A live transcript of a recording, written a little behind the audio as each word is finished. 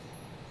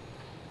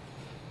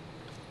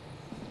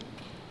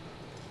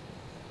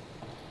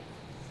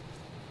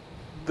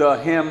the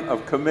hymn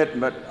of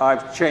commitment,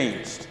 I've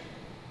changed.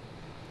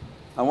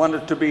 I want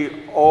it to be,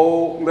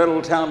 "O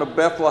Little Town of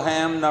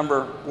Bethlehem,"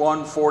 number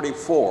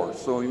 144.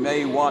 So we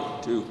may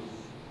want to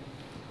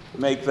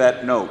make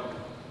that note.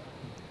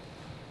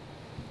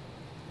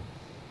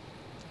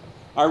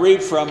 I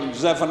read from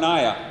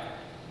Zephaniah,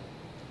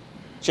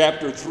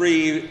 chapter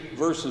 3,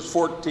 verses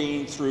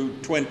 14 through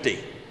 20.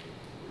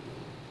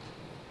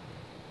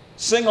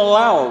 "Sing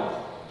aloud,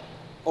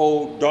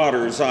 O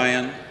daughter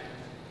Zion.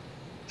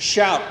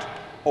 Shout,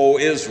 O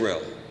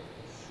Israel.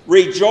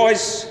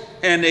 Rejoice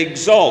and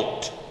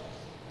exult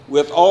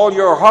with all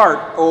your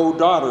heart, O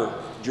daughter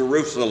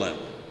Jerusalem.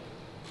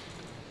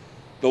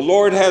 The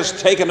Lord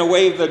has taken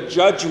away the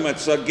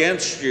judgments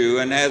against you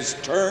and has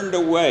turned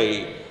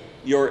away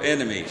your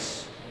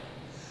enemies.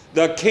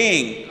 The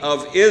King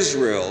of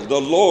Israel,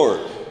 the Lord,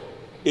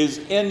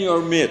 is in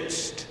your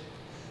midst.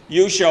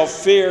 You shall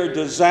fear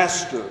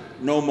disaster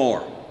no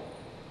more.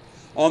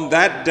 On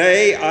that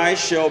day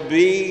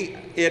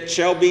it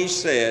shall be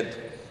said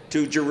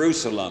to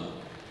Jerusalem,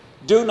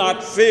 'Do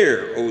not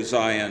fear, O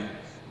Zion.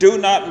 Do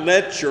not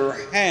let your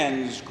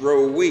hands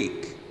grow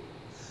weak.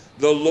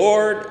 The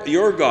Lord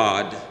your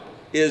God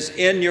is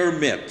in your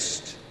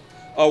midst,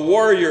 a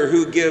warrior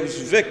who gives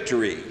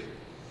victory.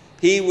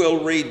 He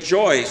will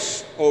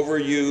rejoice over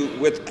you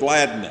with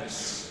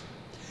gladness.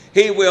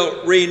 He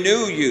will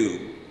renew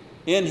you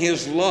in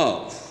his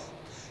love.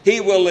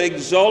 He will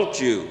exalt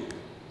you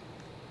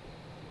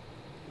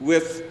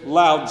with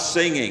loud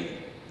singing,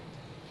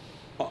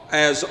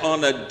 as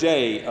on a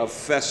day of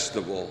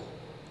festival.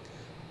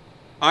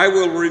 I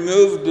will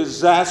remove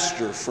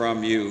disaster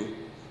from you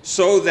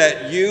so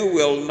that you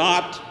will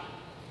not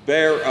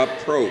bear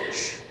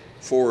reproach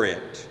for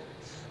it.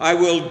 I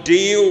will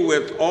deal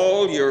with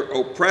all your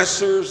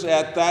oppressors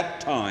at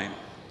that time,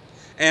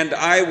 and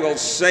I will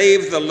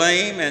save the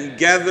lame and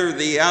gather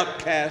the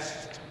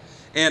outcast,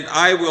 and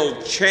I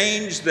will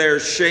change their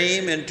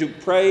shame into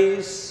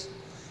praise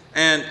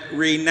and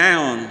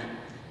renown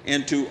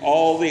into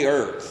all the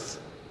earth.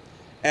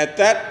 At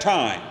that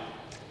time,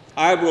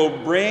 I will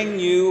bring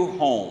you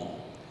home.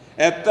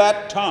 At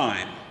that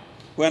time,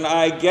 when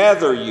I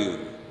gather you,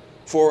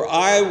 for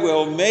I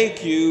will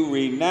make you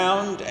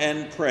renowned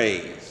and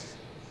praised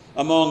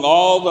among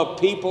all the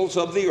peoples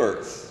of the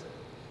earth,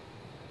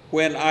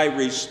 when I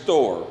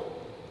restore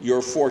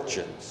your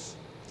fortunes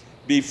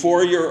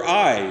before your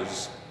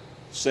eyes,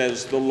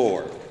 says the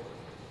Lord."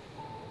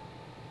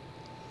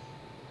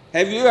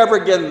 Have you ever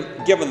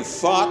given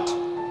thought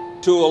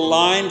to a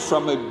line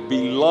from a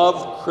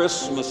beloved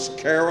Christmas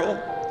carol?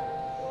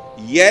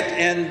 "Yet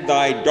in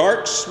thy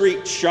dark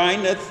street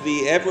shineth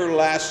the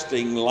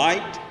everlasting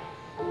light.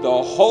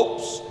 The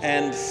hopes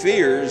and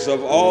fears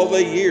of all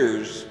the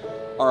years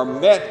are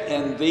met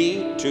in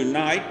thee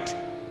tonight."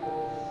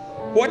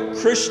 What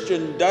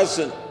Christian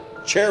doesn't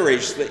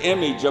cherish the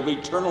image of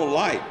eternal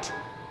light,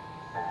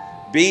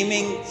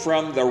 beaming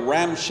from the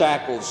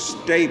ramshackle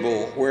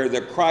stable where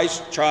the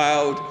Christ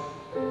child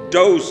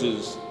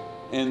dozes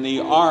in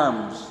the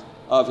arms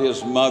of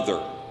his mother?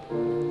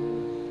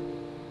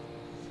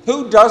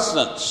 Who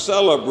doesn't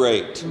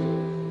celebrate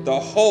the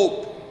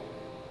hope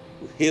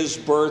his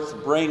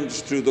birth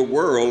brings to the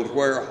world,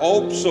 where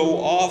hope so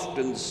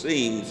often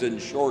seems in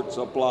short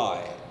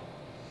supply?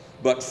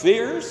 But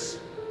fears?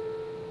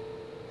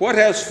 What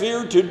has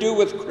fear to do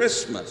with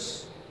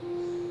Christmas?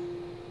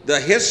 The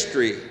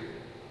history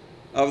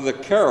of the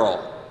carol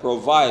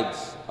provides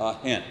a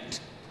hint.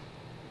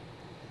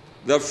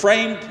 The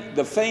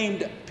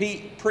famed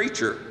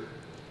preacher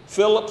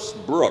Phillips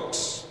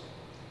Brooks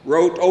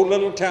wrote "O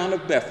Little Town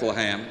of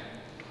Bethlehem"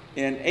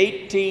 in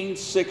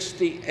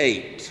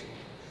 1868,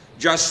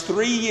 just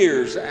 3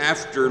 years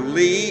after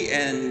Lee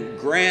and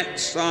Grant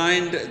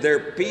signed their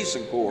peace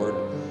accord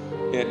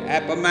at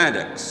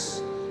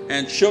Appomattox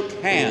and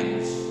shook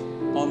hands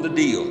on the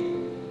deal.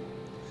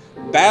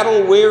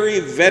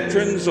 Battle-weary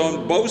veterans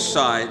on both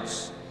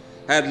sides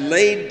had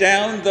laid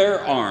down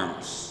their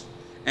arms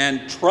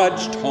and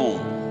trudged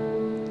home.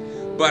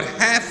 But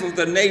half of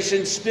the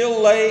nation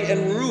still lay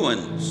in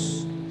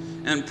ruins,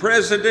 and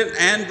President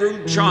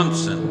Andrew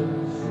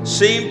Johnson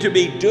seemed to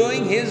be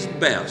doing his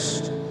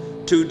best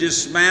to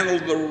dismantle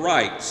the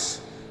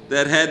rights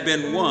that had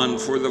been won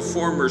for the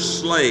former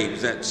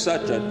slaves at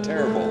such a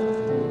terrible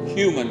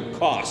human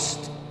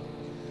cost.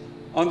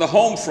 On the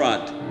home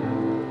front,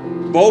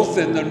 both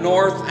in the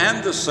North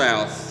and the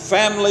South,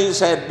 families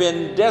had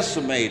been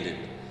decimated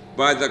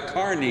by the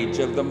carnage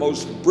of the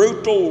most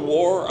brutal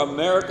war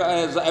America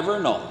has ever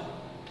known.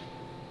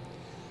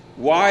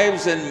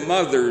 Wives and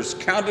mothers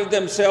counted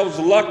themselves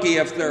lucky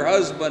if their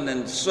husband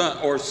and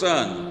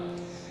son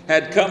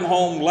had come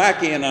home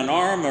lacking an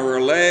arm or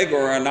a leg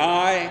or an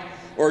eye,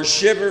 or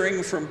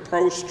shivering from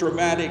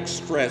post-traumatic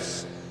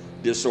stress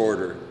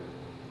disorder.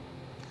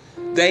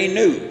 They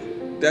knew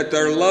that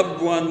their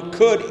loved one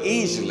could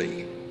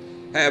easily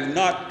have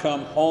not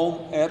come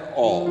home at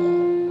all.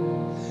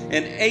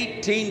 In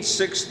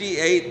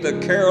 1868, the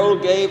carol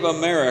gave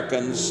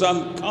Americans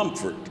some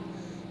comfort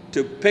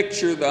to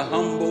picture the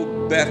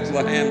humble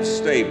Bethlehem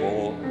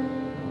stable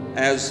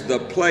as the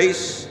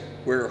place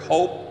where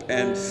hope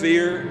and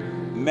fear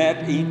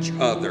met each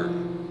other,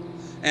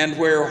 and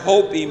where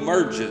hope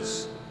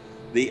emerges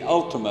the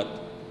ultimate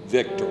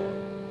victor.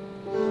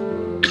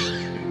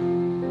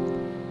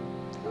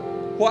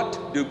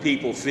 What do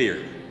people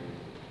fear?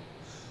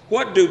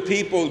 What do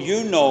people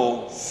you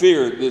know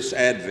fear this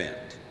Advent?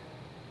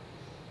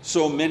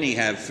 So many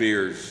have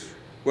fears,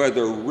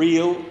 whether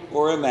real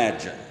or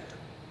imagined.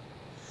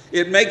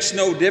 It makes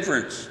no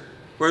difference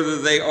whether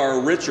they are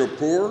rich or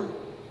poor,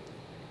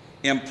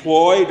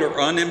 employed or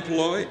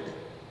unemployed,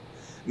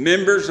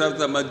 members of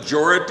the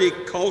majority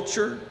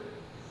culture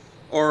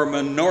or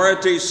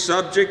minority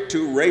subject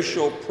to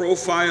racial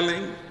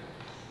profiling.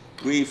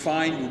 We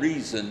find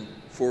reason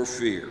for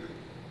fear.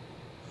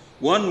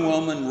 One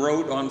woman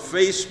wrote on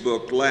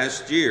Facebook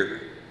last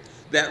year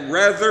that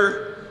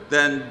rather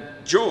than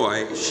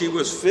joy, she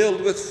was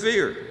filled with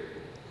fear.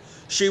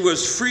 She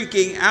was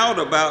freaking out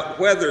about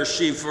whether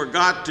she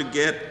forgot to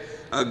get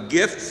a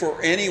gift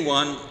for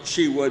anyone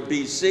she would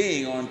be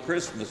seeing on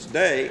Christmas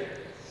Day,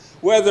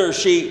 whether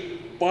she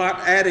bought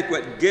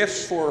adequate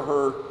gifts for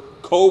her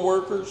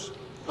co-workers,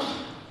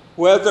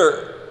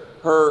 whether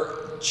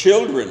her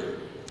children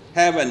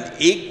have an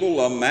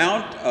equal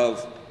amount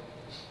of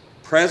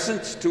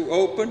presents to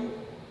open,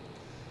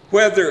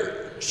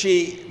 whether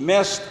she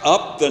messed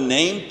up the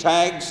name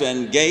tags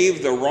and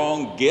gave the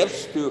wrong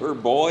gifts to her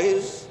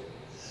boys,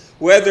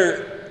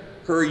 whether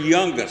her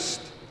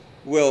youngest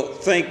will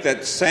think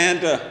that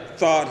Santa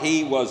thought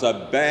he was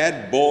a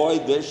bad boy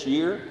this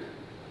year,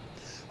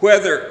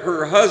 whether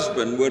her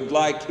husband would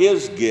like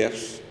his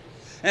gifts,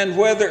 and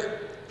whether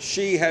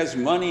she has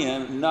money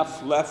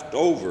enough left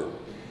over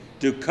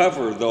to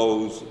cover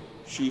those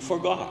she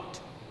forgot.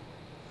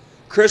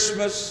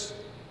 Christmas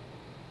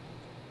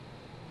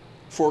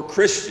for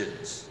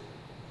Christians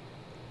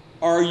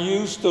are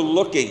used to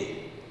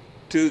looking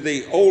to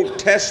the Old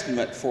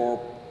Testament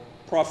for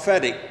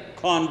prophetic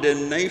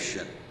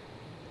condemnation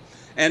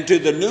and to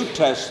the New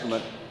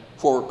Testament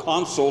for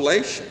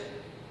consolation.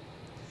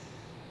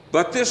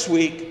 But this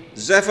week,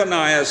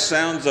 Zephaniah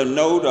sounds a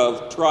note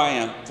of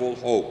triumphal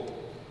hope.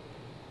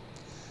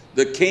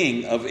 The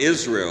King of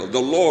Israel,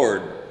 the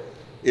Lord,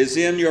 is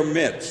in your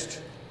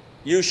midst.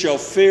 You shall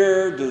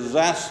fear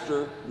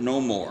disaster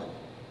no more.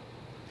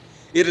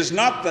 It is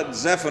not that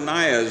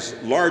Zephaniah's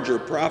larger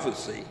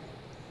prophecy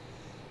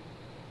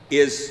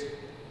is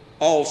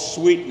all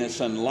sweetness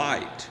and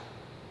light.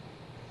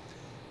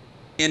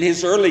 In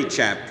his early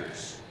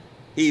chapters,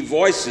 he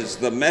voices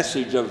the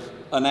message of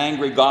an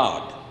angry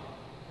God.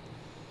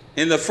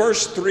 In the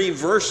first 3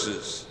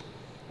 verses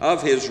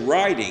of his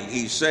writing,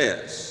 he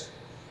says,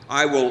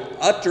 I will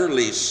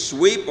utterly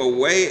sweep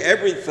away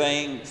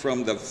everything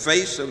from the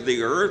face of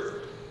the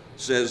earth,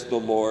 says the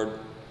Lord.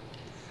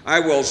 I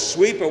will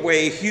sweep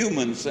away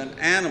humans and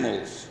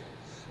animals.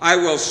 I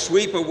will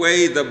sweep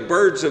away the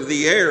birds of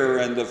the air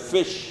and the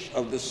fish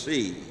of the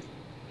sea.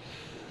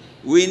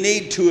 We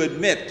need to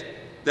admit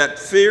that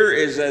fear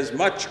is as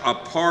much a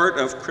part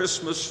of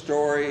Christmas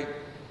story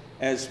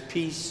as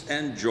peace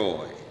and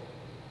joy.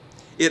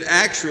 It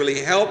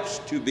actually helps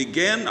to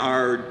begin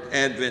our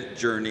Advent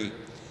journey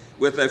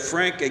with a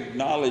frank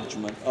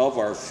acknowledgement of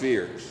our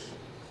fears.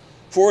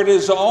 For it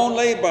is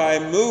only by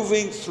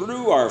moving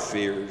through our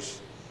fears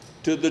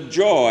to the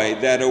joy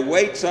that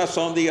awaits us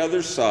on the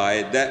other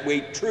side that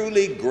we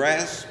truly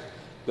grasp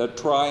the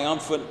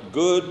triumphant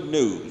good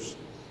news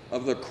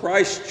of the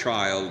Christ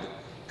child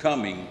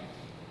coming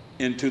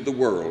into the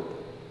world.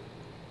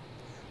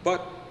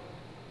 But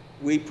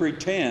we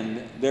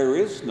pretend there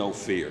is no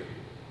fear.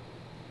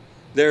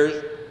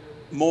 There's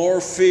more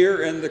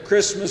fear in the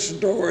Christmas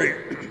story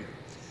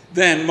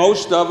than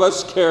most of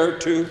us care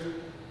to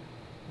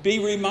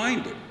be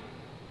reminded.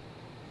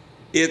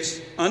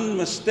 It's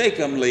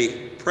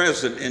unmistakably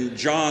present in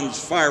John's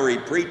fiery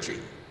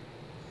preaching,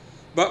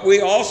 but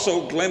we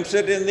also glimpse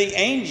it in the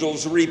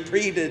angel's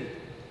repeated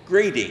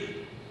greeting.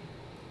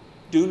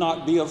 Do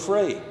not be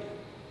afraid.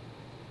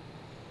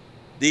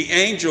 The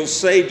angels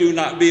say, do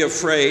not be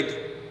afraid,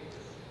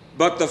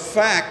 but the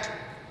fact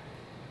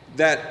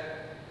that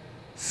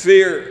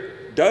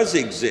fear does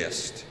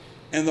exist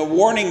and the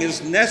warning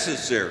is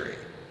necessary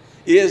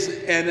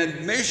is an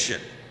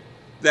admission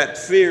that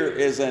fear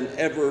is an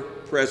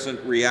ever-present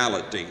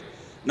reality,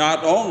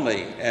 not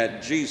only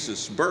at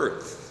Jesus'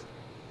 birth,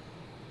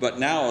 but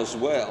now as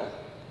well.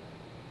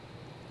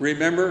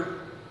 Remember,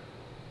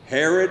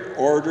 Herod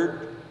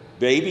ordered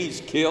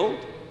babies killed?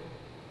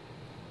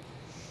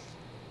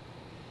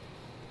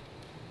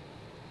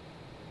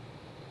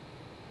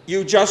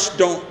 You just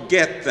don't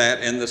get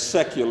that in the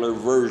secular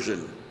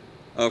version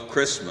of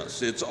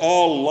Christmas. It's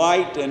all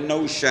light and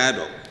no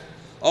shadow,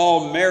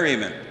 all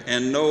merriment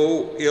and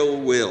no ill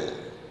will.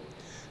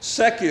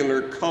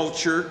 Secular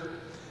culture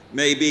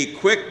may be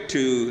quick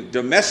to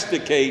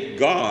domesticate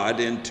God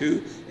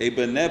into a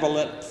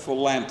benevolent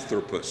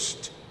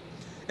philanthropist,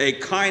 a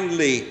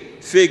kindly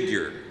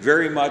figure,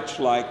 very much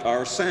like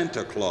our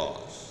Santa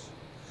Claus.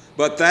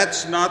 But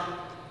that's not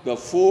the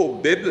full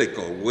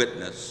biblical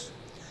witness.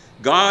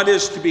 God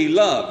is to be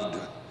loved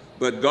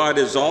but God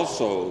is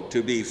also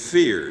to be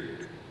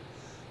feared.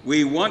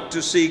 We want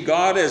to see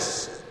God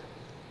as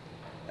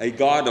a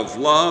God of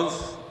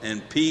love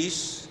and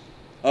peace,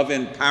 of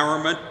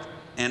empowerment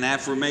and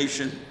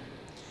affirmation.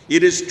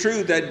 It is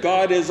true that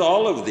God is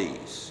all of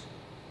these,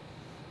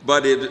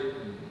 but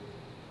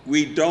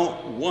we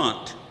don't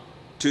want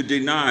to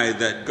deny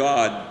that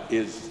God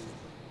is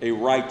a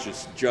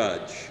righteous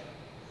judge.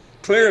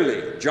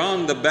 Clearly,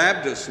 John the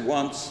Baptist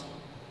wants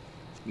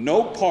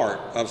no part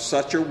of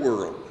such a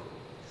world,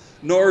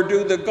 nor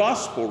do the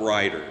gospel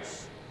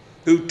writers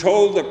who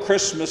told the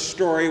Christmas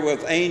story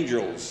with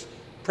angels,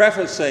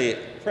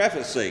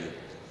 prefacing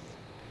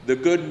the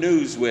good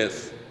news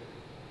with,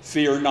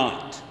 "Fear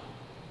not."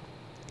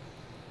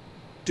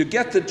 To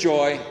get the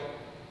joy,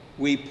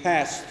 we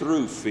pass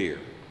through fear.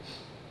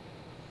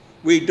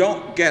 We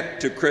don't get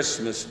to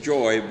Christmas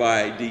joy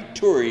by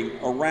detouring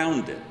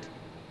around it.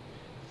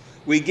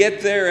 We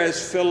get there,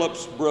 as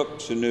Phillips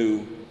Brooks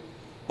knew,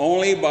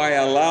 only by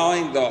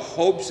allowing the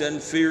hopes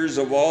and fears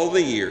of all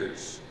the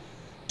years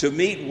to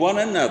meet one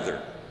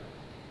another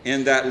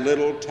in that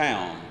little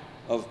town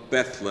of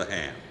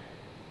Bethlehem.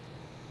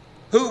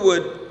 Who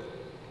would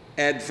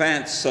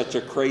advance such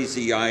a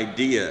crazy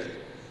idea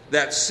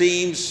that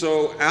seems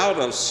so out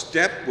of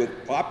step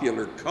with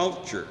popular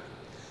culture?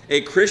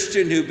 A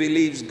Christian who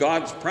believes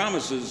God's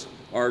promises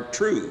are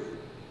true.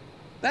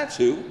 That's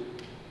who.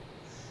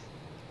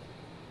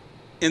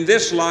 In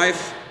this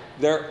life,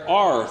 there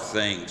are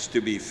things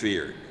to be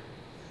feared.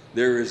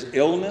 There is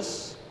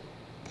illness,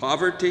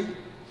 poverty,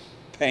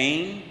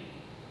 pain,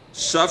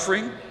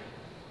 suffering,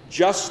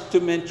 just to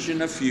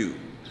mention a few.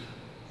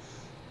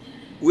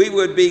 We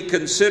would be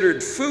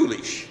considered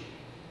foolish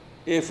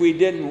if we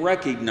didn't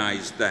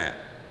recognize that.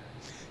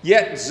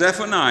 Yet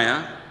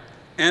Zephaniah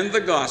and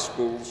the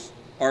Gospels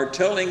are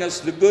telling us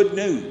the good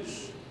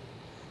news.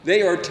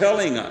 They are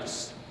telling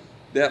us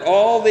that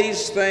all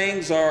these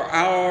things are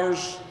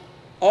ours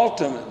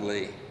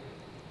ultimately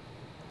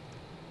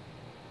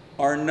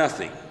are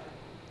nothing.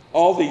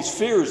 All these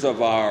fears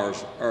of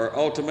ours are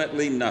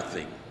ultimately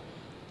nothing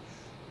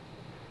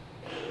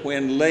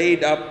when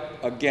laid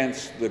up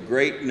against the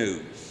great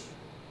news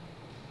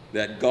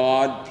that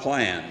God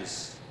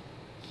plans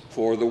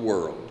for the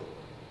world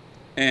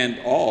and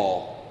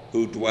all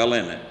who dwell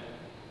in it.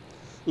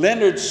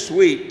 Leonard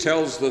Sweet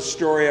tells the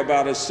story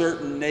about a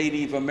certain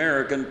Native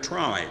American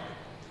tribe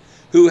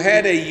who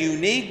had a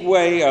unique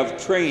way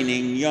of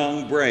training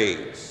young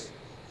braves.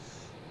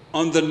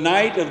 On the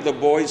night of the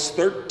boy's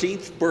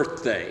 13th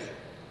birthday,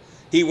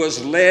 he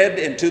was led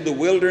into the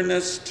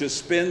wilderness to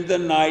spend the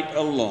night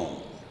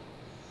alone.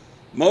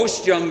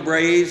 Most young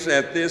braves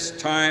at this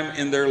time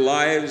in their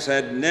lives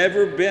had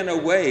never been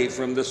away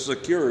from the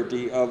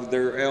security of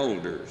their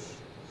elders.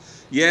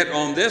 Yet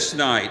on this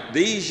night,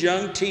 these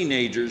young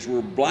teenagers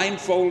were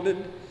blindfolded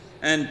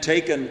and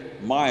taken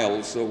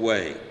miles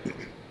away.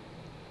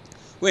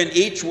 When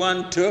each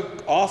one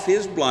took off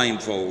his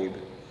blindfold,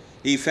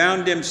 he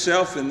found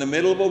himself in the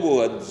middle of the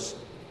woods,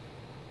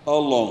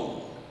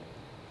 alone.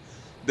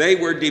 They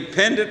were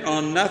dependent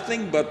on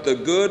nothing but the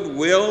good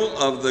will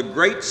of the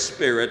Great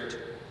Spirit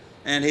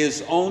and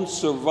his own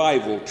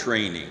survival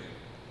training.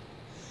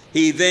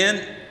 We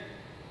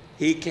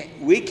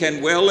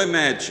can well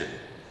imagine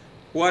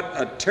what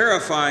a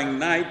terrifying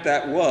night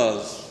that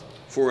was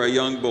for a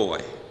young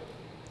boy.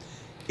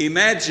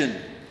 Imagine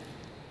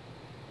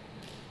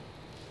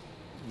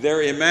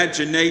their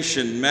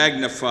imagination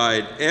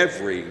magnified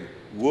every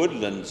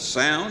woodland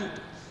sound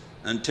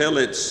until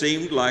it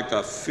seemed like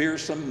a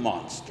fearsome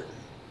monster.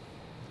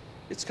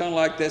 It's kind of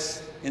like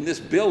this in this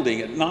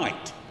building at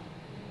night.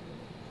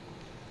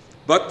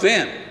 But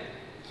then,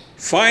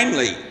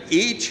 finally,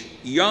 each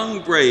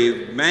young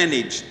brave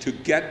managed to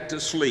get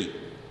to sleep.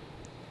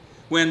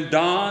 When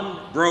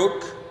dawn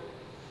broke,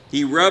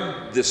 he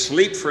rubbed the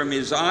sleep from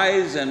his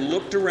eyes and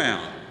looked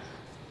around.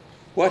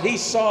 What he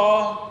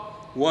saw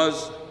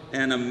was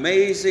an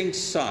amazing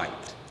sight.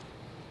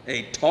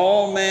 A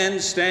tall man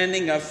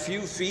standing a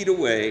few feet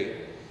away,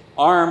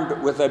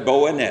 armed with a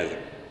bow and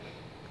arrow.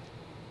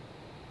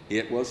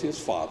 It was his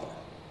father.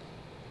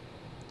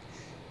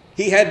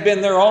 He had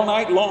been there all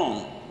night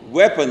long,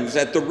 weapons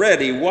at the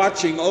ready,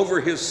 watching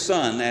over his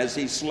son as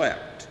he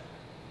slept.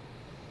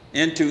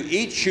 Into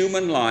each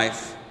human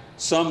life,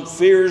 some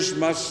fears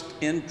must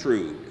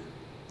intrude.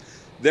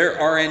 There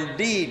are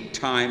indeed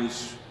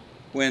times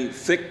when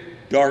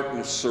thick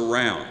darkness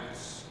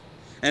surrounds,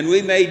 and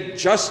we may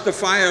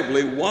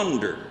justifiably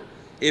wonder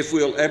if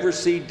we'll ever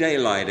see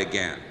daylight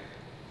again.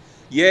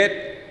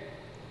 Yet,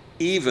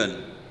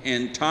 even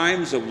in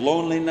times of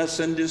loneliness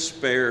and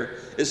despair,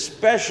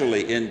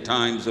 especially in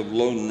times of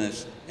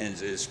loneliness and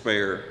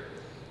despair,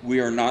 we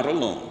are not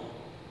alone.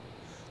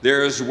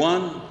 There is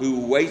one who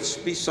waits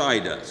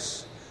beside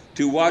us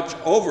to watch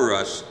over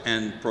us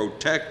and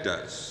protect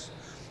us.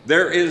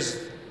 There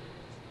is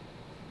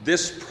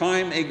this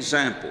prime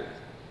example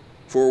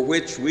for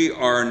which we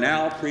are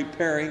now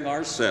preparing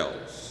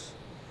ourselves.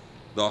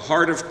 The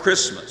heart of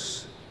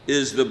Christmas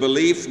is the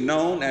belief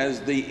known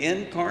as the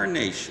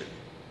Incarnation.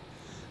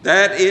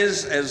 That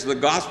is, as the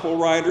gospel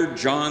writer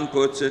John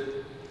puts it,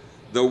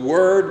 the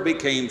Word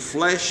became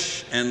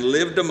flesh and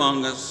lived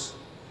among us,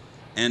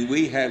 and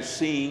we have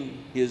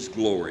seen his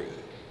glory.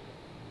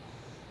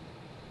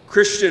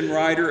 Christian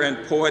writer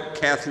and poet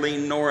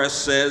Kathleen Norris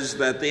says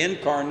that the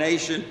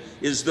incarnation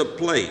is the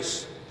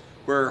place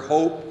where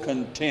hope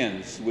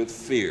contends with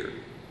fear.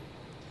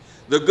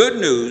 The good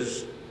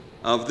news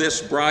of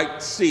this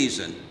bright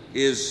season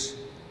is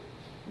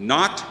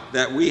not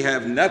that we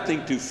have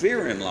nothing to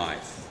fear in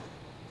life,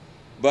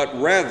 but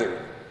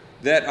rather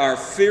that our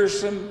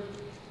fearsome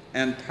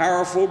and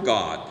powerful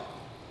God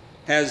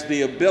has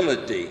the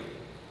ability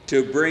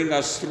to bring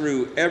us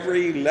through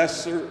every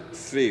lesser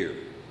fear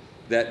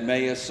that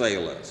may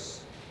assail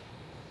us.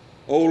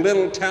 O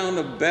little town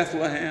of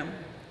Bethlehem,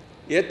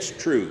 it's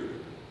true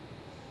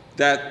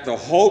that the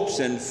hopes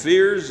and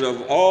fears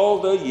of all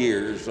the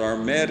years are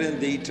met in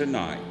thee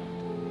tonight.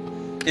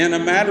 In a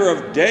matter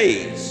of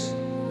days,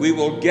 we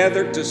will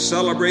gather to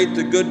celebrate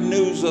the good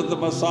news of the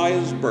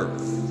Messiah's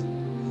birth.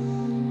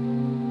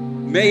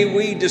 May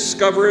we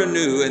discover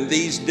anew in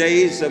these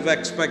days of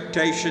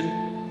expectation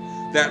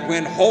that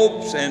when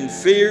hopes and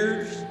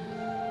fears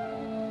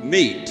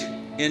meet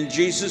in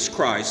Jesus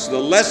Christ, the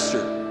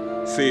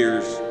lesser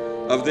fears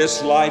of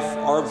this life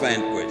are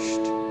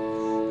vanquished.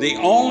 The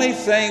only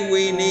thing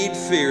we need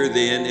fear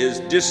then is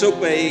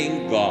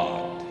disobeying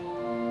God.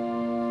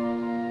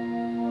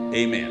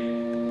 Amen.